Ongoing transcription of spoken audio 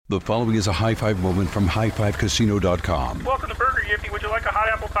The following is a high five moment from highfivecasino.com. Welcome to Burger Yippee. Would you like a hot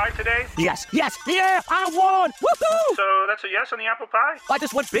apple pie today? Yes, yeah, I won! Woohoo! So that's a yes on the apple pie? I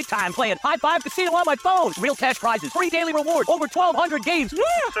just went big time playing High Five Casino on my phone. Real cash prizes, free daily rewards, over 1,200 games. Yeah!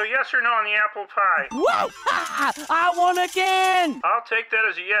 So yes or no on the apple pie? Whoa! I won again! I'll take that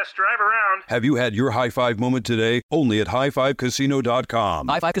as a yes. Drive around. Have you had your high five moment today? Only at highfivecasino.com.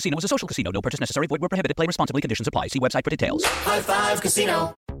 High Five Casino is a social casino. No purchase necessary. Void where prohibited. Play responsibly. Conditions apply. See website for details. High Five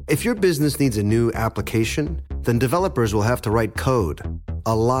Casino. If your business needs a new application, then developers will have to write code.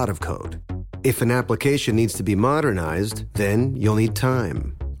 A lot of code. If an application needs to be modernized, then you'll need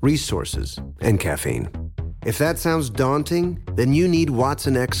time, resources, and caffeine. If that sounds daunting, then you need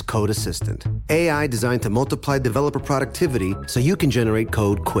Watson X Code Assistant. AI designed to multiply developer productivity so you can generate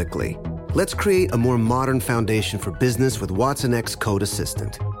code quickly. Let's create a more modern foundation for business with Watson X Code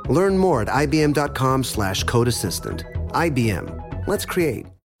Assistant. Learn more at ibm.com/code assistant. IBM. Let's create.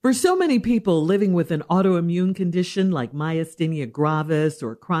 For so many people living with an autoimmune condition like myasthenia gravis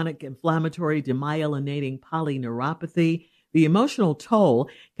or chronic inflammatory demyelinating polyneuropathy, the emotional toll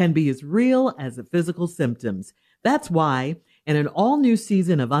can be as real as the physical symptoms. That's why, in an all-new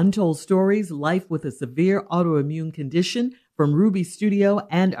season of Untold Stories, Life with a Severe Autoimmune Condition from Ruby Studio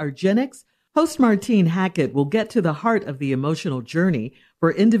and Argenix, host Martine Hackett will get to the heart of the emotional journey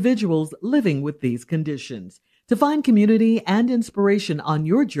for individuals living with these conditions. To find community and inspiration on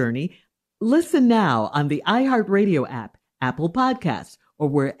your journey, listen now on the iHeartRadio app, Apple Podcasts, or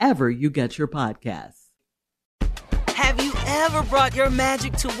wherever you get your podcasts. Have you ever brought your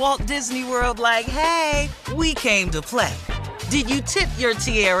magic to Walt Disney World like, hey, we came to play? Did you tip your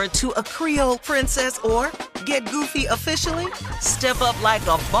tiara to a Creole princess or get goofy officially? Step up like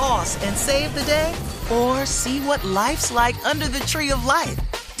a boss and save the day? Or see what life's like under the tree of life?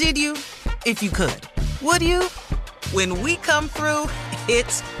 Did you? If you could. Would you? When we come through,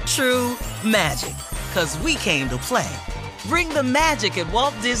 it's true magic. 'Cause we came to play. Bring the magic at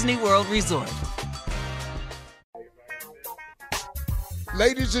Walt Disney World Resort.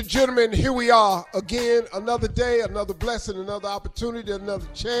 Ladies and gentlemen, here we are again. Another day, another blessing, another opportunity, another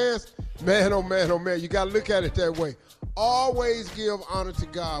chance. Man, oh man, oh man, you got to look at it that way. Always give honor to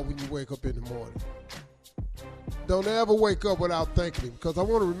God when you wake up in the morning. Don't ever wake up without thanking him, because I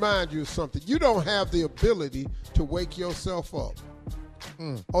want to remind you of something. You don't have the ability to wake yourself up.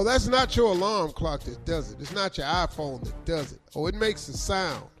 Oh, that's not your alarm clock that does it. It's not your iPhone that does it. Oh, it makes a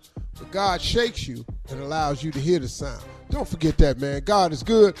sound. But God shakes you and allows you to hear the sound. Don't forget that, man. God is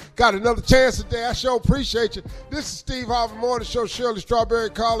good. Got another chance today. I sure appreciate you. This is Steve Harvey Morning Show. Shirley Strawberry,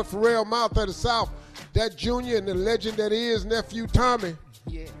 Carla Pharrell, Mouth of the South. That Junior and the legend that is nephew Tommy.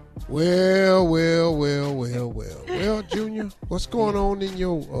 Yeah. Well, Junior, what's going on in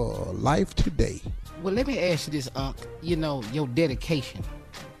your life today? Well, let me ask you this, Unc. You know, your dedication,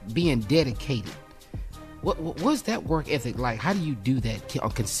 being dedicated. What's that work ethic like? How do you do that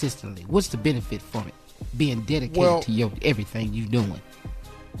consistently? What's the benefit from it? Being dedicated to your everything you're doing.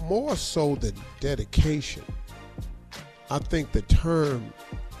 More so than dedication, I think the term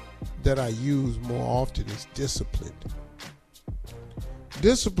that I use more often is disciplined.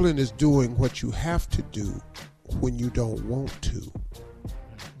 Discipline is doing what you have to do when you don't want to.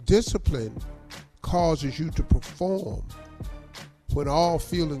 Discipline causes you to perform when all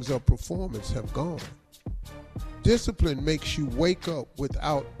feelings of performance have gone. Discipline makes you wake up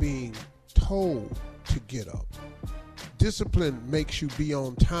without being told to get up. Discipline makes you be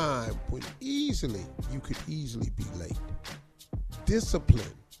on time when you could easily be late.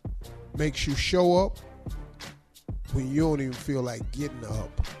 Discipline makes you show up when you don't even feel like getting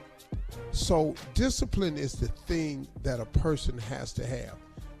up. So discipline is the thing that a person has to have.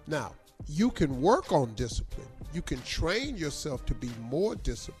 Now, you can work on discipline. You can train yourself to be more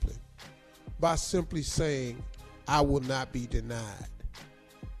disciplined by simply saying, I will not be denied.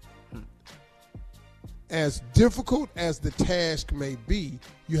 As difficult as the task may be,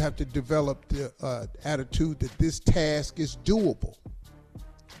 you have to develop the attitude that this task is doable.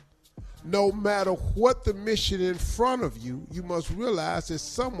 No matter what the mission in front of you, you must realize that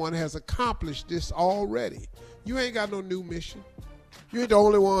someone has accomplished this already. You ain't got no new mission. You ain't the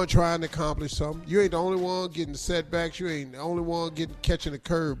only one trying to accomplish something. You ain't the only one getting setbacks. You ain't the only one catching a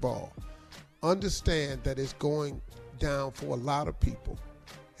curveball. Understand that it's going down for a lot of people,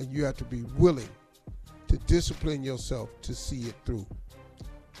 and you have to be willing to discipline yourself to see it through.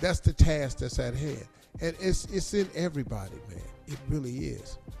 That's the task that's at hand. And it's in everybody, man. It really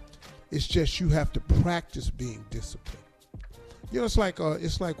is. It's just you have to practice being disciplined. You know, it's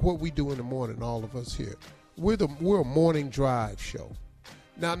like what we do in the morning, all of us here. We're a morning drive show.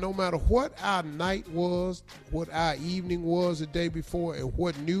 Now, no matter what our night was, what our evening was the day before, and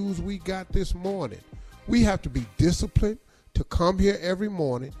what news we got this morning, we have to be disciplined to come here every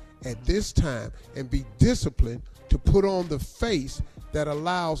morning at this time and be disciplined to put on the face that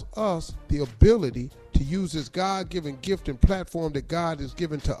allows us the ability to use this God-given gift and platform that God has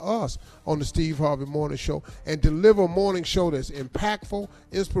given to us on the Steve Harvey Morning Show and deliver a morning show that's impactful,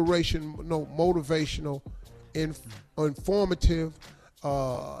 inspirational, motivational, informative,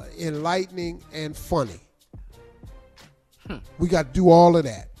 enlightening, and funny. We got to do all of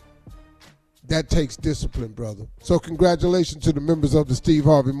that. That takes discipline, brother. So congratulations to the members of the Steve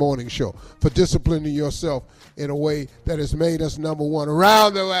Harvey Morning Show for disciplining yourself in a way that has made us number one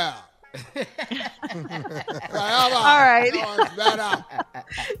around the world. All right.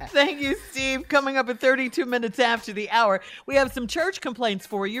 Thank you, Steve. Coming up at 32 minutes after the hour, we have some church complaints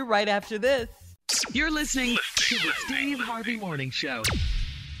for you right after this. You're listening to the Steve Harvey Morning Show.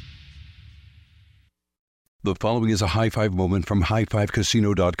 The following is a high five moment from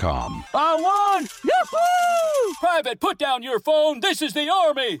highfivecasino.com. I won! Yahoo! Private, put down your phone. This is the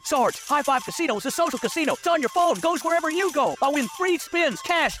Army. Sarge, High Five Casino is a social casino. It's on your phone. Goes wherever you go. I win free spins,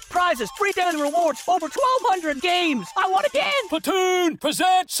 cash, prizes, free daily rewards, over 1,200 games. I won again. Platoon,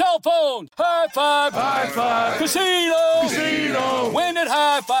 present cell phone. High Five. High Five. Casino. Casino. Win at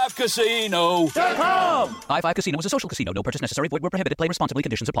highfivecasino.com. High Five Casino is a social casino. No purchase necessary. Void where prohibited. Play responsibly.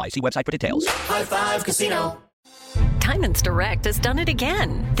 Conditions apply. See website for details. High Five Casino. Diamonds Direct has done it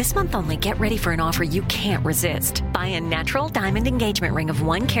again. This month only, get ready for an offer you can't resist. Buy a natural diamond engagement ring of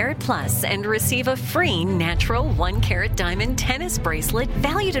 1 carat plus and receive a free natural 1 carat diamond tennis bracelet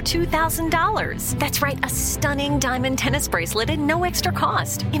valued at $2,000. That's right, a stunning diamond tennis bracelet at no extra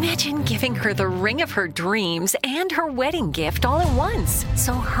cost. Imagine giving her the ring of her dreams and her wedding gift all at once.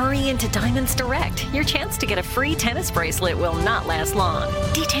 So hurry into Diamonds Direct. Your chance to get a free tennis bracelet will not last long.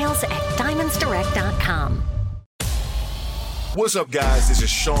 Details at diamondsdirect.com. What's up, guys? This is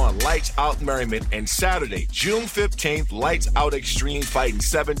Sean Lights Out Merriman, and Saturday, June 15th, Lights Out Extreme Fighting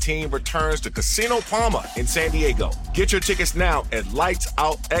 17 returns to Casino Palma in San Diego. Get your tickets now at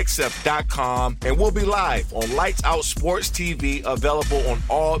lightsoutxf.com, and we'll be live on Lights Out Sports TV, available on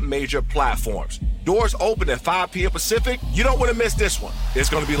all major platforms. Doors open at 5 p.m. Pacific. You don't want to miss this one. It's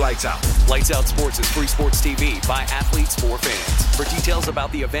going to be Lights Out. Lights Out Sports is free sports TV by athletes for fans. For details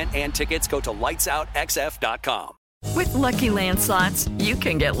about the event and tickets, go to lightsoutxf.com. With Lucky Land Slots, you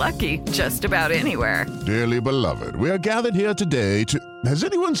can get lucky just about anywhere. Dearly beloved, we are gathered here today to... Has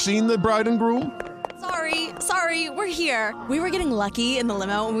anyone seen the bride and groom? Sorry, we're here. We were getting lucky in the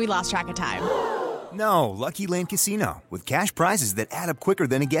limo and we lost track of time. No, Lucky Land Casino, with cash prizes that add up quicker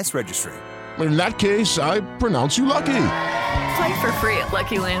than a guest registry. In that case, I pronounce you lucky. Play for free at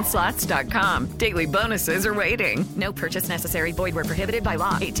LuckyLandSlots.com. Daily bonuses are waiting. No purchase necessary. Void where prohibited by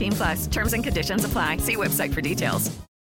law. 18+. Terms and conditions apply. See website for details.